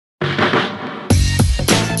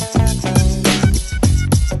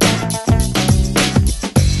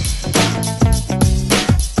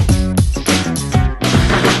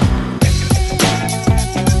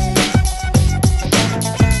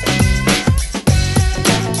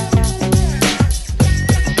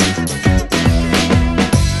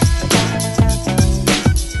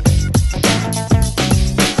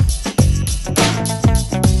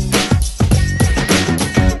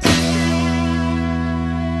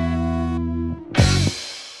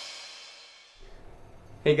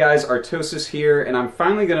Hey guys, Artosis here, and I'm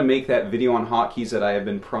finally going to make that video on hotkeys that I have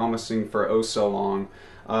been promising for oh so long.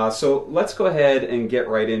 So let's go ahead and get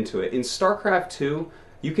right into it. In StarCraft 2,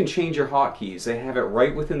 you can change your hotkeys. They have it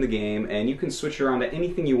right within the game, and you can switch around to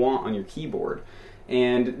anything you want on your keyboard.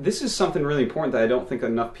 And this is something really important that I don't think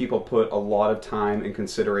enough people put a lot of time and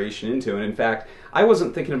consideration into. And in fact, I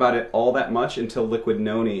wasn't thinking about it all that much until Liquid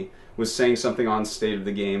Noni was saying something on State of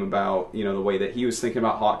the Game about, you know, the way that he was thinking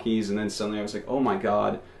about hotkeys, and then suddenly I was like, oh my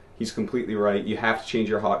god, he's completely right. You have to change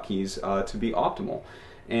your hotkeys to be optimal.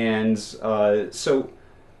 And so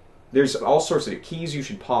there's all sorts of keys you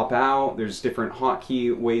should pop out. There's different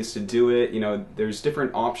hotkey ways to do it. You know, there's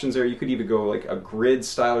different options there. You could even go like a grid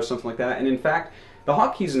style or something like that. And in fact, the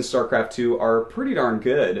hotkeys in StarCraft 2 are pretty darn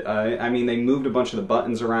good. I mean, they moved a bunch of the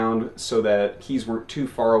buttons around so that keys weren't too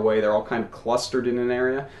far away. They're all kind of clustered in an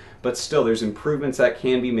area. But still, there's improvements that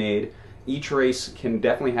can be made. Each race can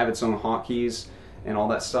definitely have its own hotkeys and all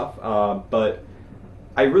that stuff. But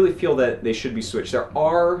I really feel that they should be switched. There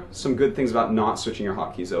are some good things about not switching your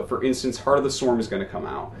hotkeys, though. For instance, Heart of the Swarm is going to come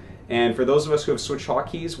out. And for those of us who have switched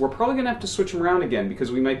hotkeys, we're probably going to have to switch them around again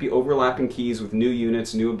because we might be overlapping keys with new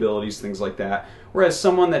units, new abilities, things like that. Whereas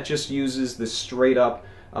someone that just uses the straight up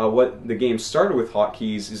what the game started with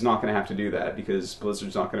hotkeys is not going to have to do that because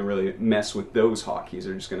Blizzard's not going to really mess with those hotkeys.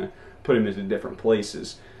 They're just going to put them into different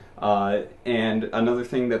places. And another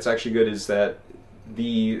thing that's actually good is that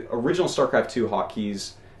the original StarCraft 2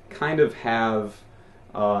 hotkeys kind of have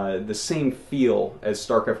the same feel as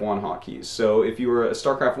StarCraft 1 hotkeys. So if you were a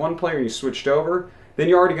StarCraft 1 player and you switched over, then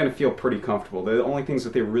you're already going to feel pretty comfortable. The only things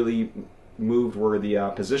that they really moved were the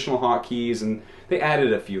positional hotkeys, and they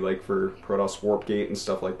added a few, like for Protoss Warp Gate and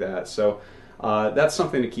stuff like that. So that's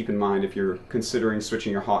something to keep in mind if you're considering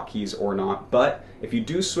switching your hotkeys or not. But if you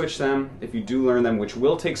do switch them, if you do learn them, which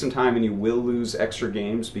will take some time and you will lose extra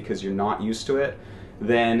games because you're not used to it,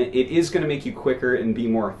 then it is going to make you quicker and be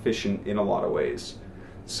more efficient in a lot of ways.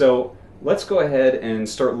 So let's go ahead and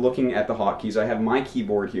start looking at the hotkeys. I have my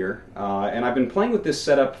keyboard here, and I've been playing with this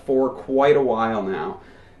setup for quite a while now.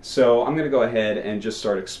 So I'm going to go ahead and just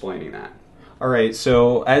start explaining that. Alright,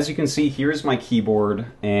 so as you can see, here's my keyboard,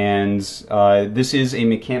 and this is a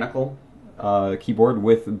mechanical keyboard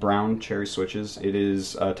with brown cherry switches. It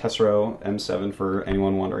is Tessero M7 for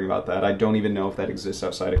anyone wondering about that. I don't even know if that exists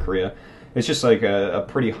outside of Korea. It's just like a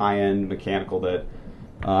pretty high-end mechanical that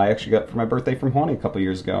I actually got for my birthday from Hotkeys a couple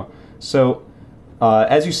years ago. So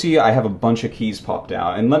as you see, I have a bunch of keys popped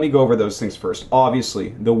out, and let me go over those things first. Obviously,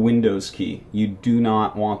 the Windows key. You do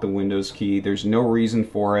not want the Windows key. There's no reason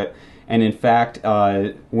for it. And in fact,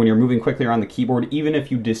 when you're moving quickly around the keyboard, even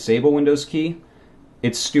if you disable Windows key,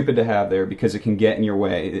 it's stupid to have there because it can get in your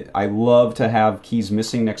way. I love to have keys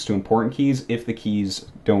missing next to important keys if the keys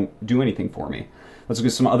don't do anything for me. Let's look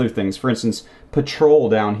at some other things. For instance, Patrol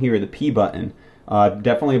down here, the P button.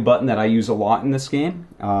 Definitely a button that I use a lot in this game,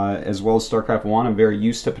 as well as StarCraft 1. I'm very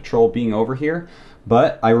used to Patrol being over here,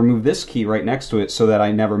 but I remove this key right next to it so that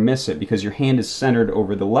I never miss it because your hand is centered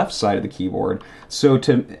over the left side of the keyboard. So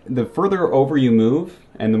the further over you move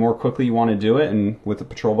and the more quickly you want to do it, and with the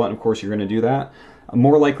Patrol button, of course, you're going to do that,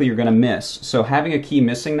 more likely you're going to miss. So having a key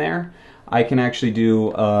missing there, I can actually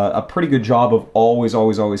do a pretty good job of always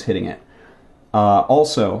hitting it.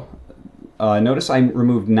 Also, notice I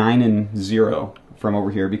removed 9 and 0 from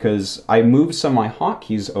over here because I moved some of my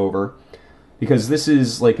hotkeys over because this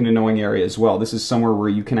is like an annoying area as well. This is somewhere where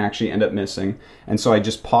you can actually end up missing, and so I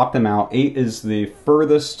just popped them out. 8 is the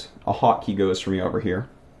furthest a hotkey goes for me over here.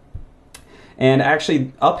 And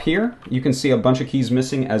actually up here you can see a bunch of keys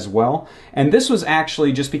missing as well, and this was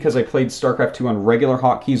actually just because I played StarCraft 2 on regular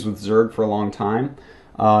hotkeys with Zerg for a long time.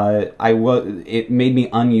 It made me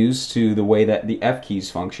unused to the way that the F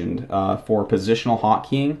keys functioned for positional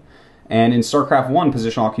hotkeying. And in StarCraft 1,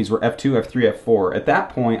 positional hotkeys were F2, F3, F4. At that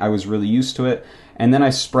point, I was really used to it, and then I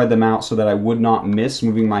spread them out so that I would not miss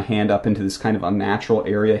moving my hand up into this kind of unnatural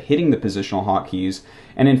area, hitting the positional hotkeys.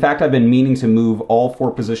 And in fact, I've been meaning to move all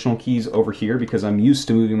 4 positional keys over here because I'm used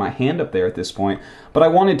to moving my hand up there at this point. But I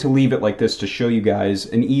wanted to leave it like this to show you guys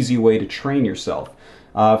an easy way to train yourself.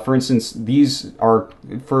 For instance, these are,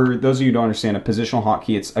 for those of you who don't understand, a positional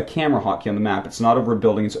hotkey. It's a camera hotkey on the map. It's not over a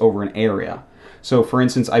building, it's over an area. So for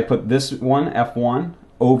instance, I put this one, F1,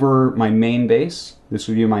 over my main base. This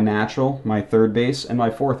would be my natural, my third base, and my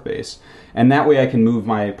fourth base. And that way I can move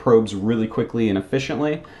my probes really quickly and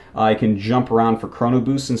efficiently. I can jump around for chrono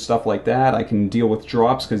boosts and stuff like that. I can deal with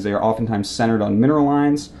drops because they are oftentimes centered on mineral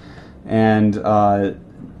lines. And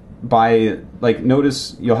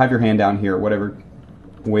notice you'll have your hand down here, whatever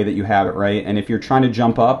way that you have it, right? And if you're trying to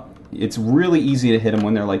jump up, it's really easy to hit them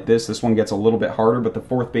when they're like this. This one gets a little bit harder, but the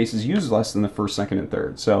fourth base is used less than the first, second, and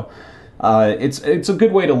third. So it's a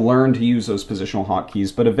good way to learn to use those positional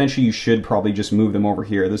hotkeys, but eventually you should probably just move them over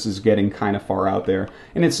here. This is getting kind of far out there,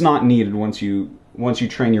 and it's not needed once you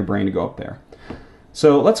train your brain to go up there.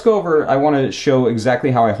 So let's go over, I want to show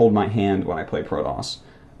exactly how I hold my hand when I play Protoss.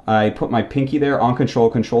 I put my pinky there on control.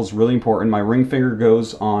 Control is really important. My ring finger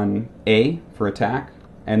goes on A for attack,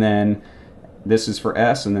 and then this is for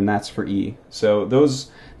S, and then that's for E. So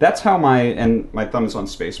that's how and my thumb is on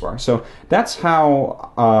spacebar. So that's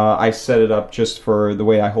how I set it up just for the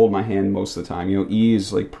way I hold my hand most of the time. You know, E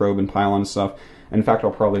is like probe and pylon and stuff. In fact,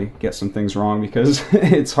 I'll probably get some things wrong because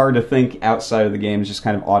it's hard to think outside of the game. It's just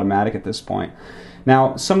kind of automatic at this point.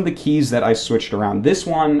 Now, some of the keys that I switched around. This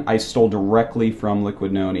one I stole directly from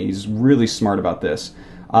Liquid Noni. He's really smart about this.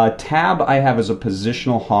 Tab I have as a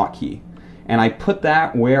positional hotkey. And I put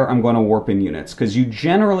that where I'm going to warp in units, because you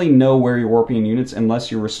generally know where you're warping in units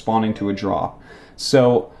unless you're responding to a drop.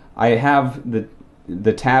 So I have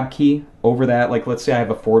the tab key over that. Like, let's say I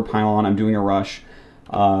have a forward pylon, I'm doing a rush,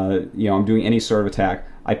 you know, I'm doing any sort of attack.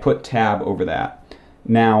 I put tab over that.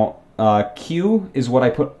 Now, Q is what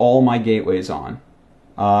I put all my gateways on.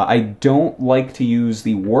 I don't like to use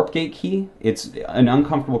the warp gate key. It's an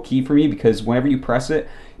uncomfortable key for me because whenever you press it,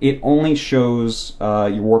 it only shows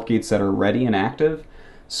your warp gates that are ready and active.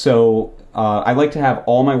 So I like to have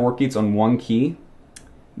all my warp gates on one key.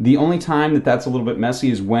 The only time that's a little bit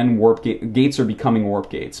messy is when gates are becoming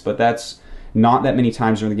warp gates, but that's not that many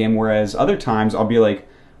times during the game, whereas other times I'll be like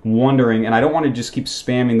wondering, and I don't want to just keep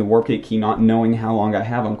spamming the warp gate key not knowing how long I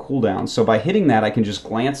have on cooldown. So by hitting that, I can just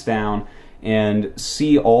glance down and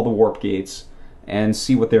see all the warp gates and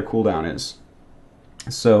see what their cooldown is.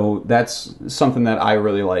 So that's something that I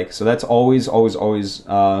really like. So that's always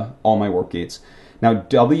all my warp gates. Now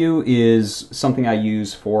W is something I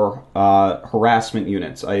use for harassment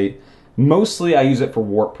units. Mostly I use it for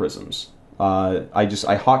warp prisms. I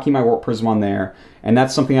hotkey my warp prism on there, and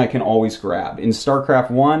that's something I can always grab. In StarCraft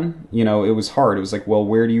 1, you know, it was hard. It was like, well,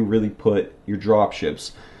 where do you really put your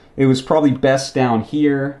dropships? It was probably best down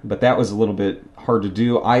here, but that was a little bit hard to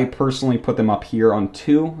do. I personally put them up here on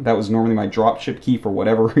 2. That was normally my dropship key for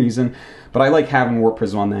whatever reason, but I like having Warp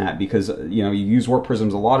Prism on that because, you know, you use Warp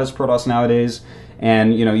Prisms a lot as Protoss nowadays,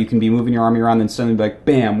 and, you know, you can be moving your army around and suddenly be like,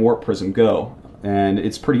 bam, Warp Prism, go. And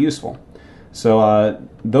it's pretty useful. So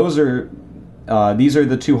these are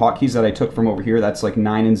the two hotkeys that I took from over here. That's like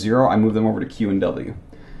 9 and 0. I moved them over to Q and W.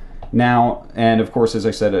 Now, and of course, as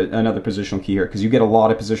I said, another positional key here, because you get a lot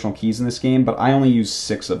of positional keys in this game, but I only use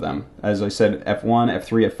 6 of them. As I said, F1,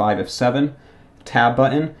 F3, F5, F7, tab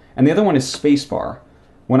button, and the other one is spacebar.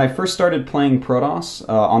 When I first started playing Protoss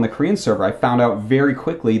on the Korean server, I found out very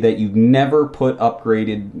quickly that you never put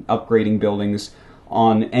upgrading buildings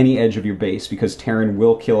on any edge of your base, because Terran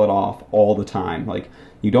will kill it off all the time. Like,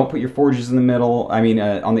 you don't put your forges in the middle,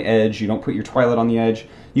 on the edge, you don't put your Twilight on the edge.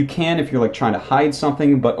 You can if you're like trying to hide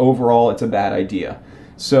something, but overall it's a bad idea.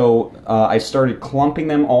 So I started clumping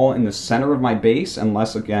them all in the center of my base,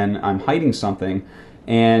 unless again I'm hiding something.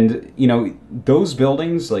 And you know, those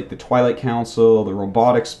buildings like the Twilight Council, the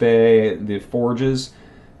Robotics Bay, the forges,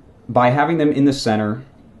 by having them in the center,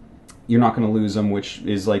 you're not going to lose them, which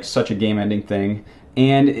is like such a game-ending thing.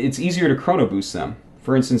 And it's easier to chrono boost them.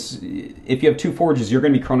 For instance, if you have 2 forges, you're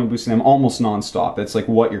going to be chrono boosting them almost non-stop. That's like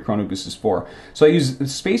what your chrono boost is for. So I use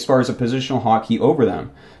spacebar as a positional hotkey over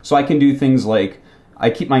them. So I can do things like, I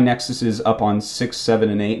keep my nexuses up on 6, 7,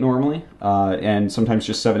 and 8 normally, and sometimes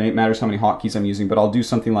just 7, 8 matters how many hotkeys I'm using, but I'll do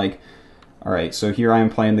something like, alright, so here I am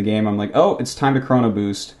playing the game, I'm like, oh, it's time to chrono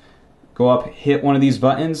boost. Go up, hit one of these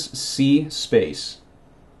buttons, C, space.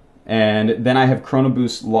 And then I have Chrono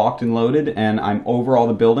Boost locked and loaded, and I'm over all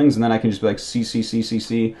the buildings, and then I can just be like C, C, C, C,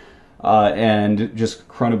 C, and just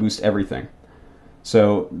Chrono Boost everything.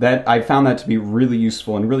 So that I found that to be really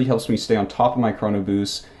useful and really helps me stay on top of my Chrono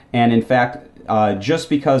Boosts. And in fact, just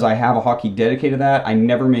because I have a hotkey dedicated to that, I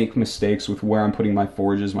never make mistakes with where I'm putting my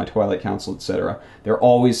forges, my Twilight Council, etc. They're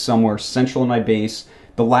always somewhere central in my base,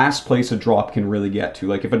 the last place a drop can really get to.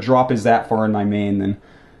 Like if a drop is that far in my main, then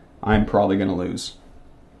I'm probably going to lose.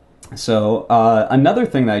 So another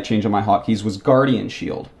thing that I changed on my hotkeys was Guardian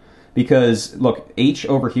Shield. Because, look, H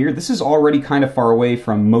over here, this is already kind of far away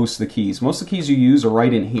from most of the keys. Most of the keys you use are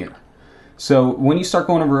right in here. So when you start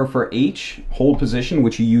going over for H, hold position,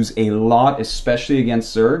 which you use a lot, especially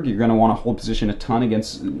against Zerg, you're going to want to hold position a ton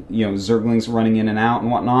against, you know, Zerglings running in and out and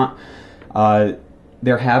whatnot.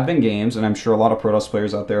 There have been games, and I'm sure a lot of Protoss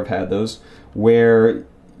players out there have had those, where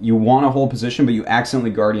you want to hold position, but you accidentally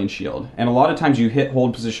Guardian Shield. And a lot of times you hit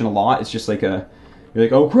hold position a lot, it's just like a, you're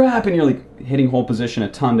like, oh crap, and you're like hitting hold position a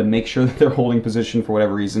ton to make sure that they're holding position for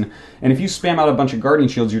whatever reason. And if you spam out a bunch of guardian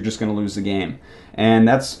shields, you're just going to lose the game. And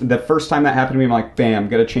that's the first time that happened to me. I'm like, bam,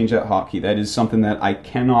 got to change that hotkey. That is something that I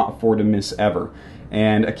cannot afford to miss ever.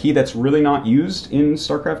 And a key that's really not used in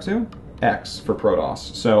StarCraft 2, X for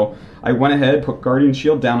Protoss. So I went ahead, put Guardian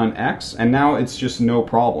Shield down on X, and now it's just no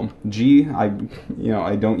problem. G, I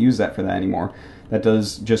don't use that for that anymore. That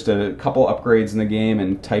does just a couple upgrades in the game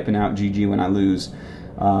and typing out GG when I lose.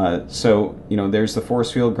 So, there's the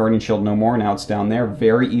Force Field, Guardian Shield no more. Now it's down there.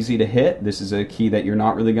 Very easy to hit. This is a key that you're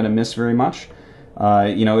not really going to miss very much.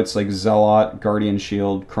 It's like Zealot, Guardian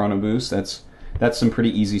Shield, Chrono Boost. That's some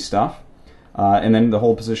pretty easy stuff. And then the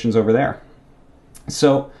hold position's over there.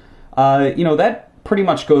 So, that pretty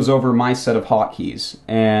much goes over my set of hotkeys.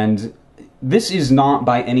 And this is not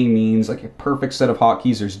by any means like a perfect set of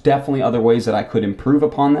hotkeys. There's definitely other ways that I could improve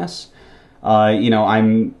upon this.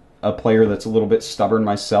 I'm a player that's a little bit stubborn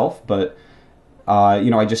myself, but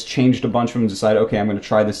I just changed a bunch of them and decided, okay, I'm going to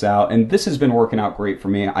try this out. And this has been working out great for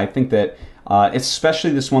me. I think that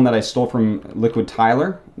especially this one that I stole from Liquid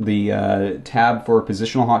Tyler, the tab for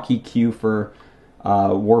positional hotkey, Q for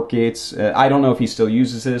warp gates. I don't know if he still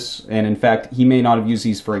uses this, and in fact, he may not have used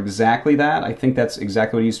these for exactly that. I think that's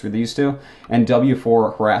exactly what he used for these two. And W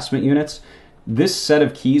for harassment units. This set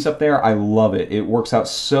of keys up there, I love it. It works out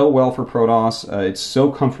so well for Protoss. It's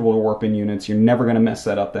so comfortable to warp in units. You're never going to mess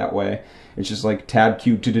that up that way. It's just like tab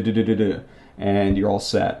Q, and you're all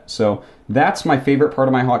set. So that's my favorite part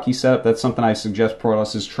of my hotkey setup. That's something I suggest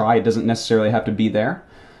Protosses try. It doesn't necessarily have to be there.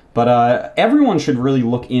 But everyone should really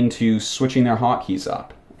look into switching their hotkeys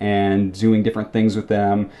up and doing different things with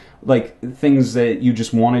them, like things that you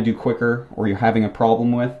just want to do quicker or you're having a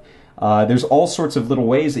problem with. There's all sorts of little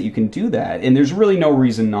ways that you can do that, and there's really no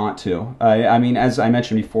reason not to. I mean, as I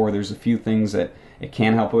mentioned before, there's a few things that it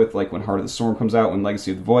can help with, like when Heart of the Storm comes out, when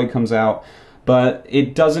Legacy of the Void comes out, but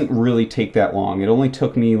it doesn't really take that long. It only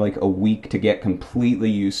took me like a week to get completely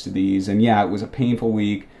used to these, and yeah, it was a painful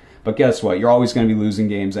week. But guess what? You're always going to be losing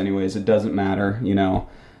games anyways. It doesn't matter,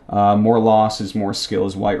 More loss is more skill,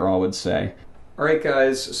 as White Raw would say. Alright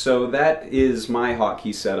guys, so that is my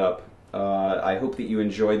hotkey setup. I hope that you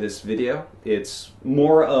enjoyed this video. It's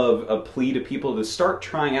more of a plea to people to start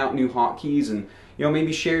trying out new hotkeys and,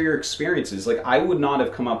 maybe share your experiences. Like, I would not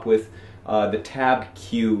have come up with the tab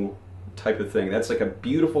Q type of thing. That's like a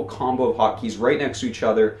beautiful combo of hotkeys right next to each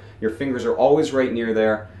other. Your fingers are always right near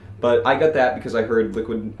there. But I got that because I heard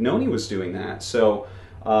Liquid Noni was doing that. So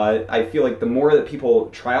I feel like the more that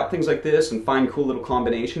people try out things like this and find cool little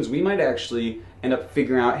combinations, we might actually end up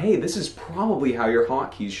figuring out, hey, this is probably how your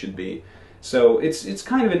hotkeys should be. So it's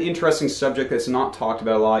kind of an interesting subject that's not talked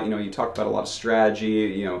about a lot. You talk about a lot of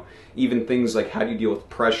strategy, even things like how do you deal with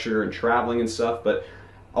pressure and traveling and stuff. But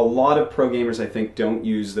a lot of pro gamers, I think, don't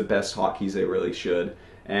use the best hotkeys they really should.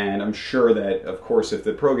 And I'm sure that, of course, if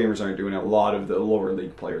the pro gamers aren't doing it, a lot of the lower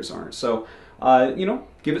league players aren't. So,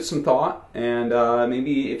 give it some thought, and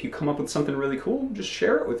maybe if you come up with something really cool, just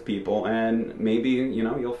share it with people, and maybe,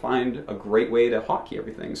 you'll find a great way to hotkey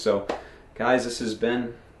everything. So, guys, this has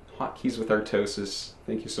been Hotkeys with Artosis.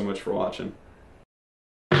 Thank you so much for watching.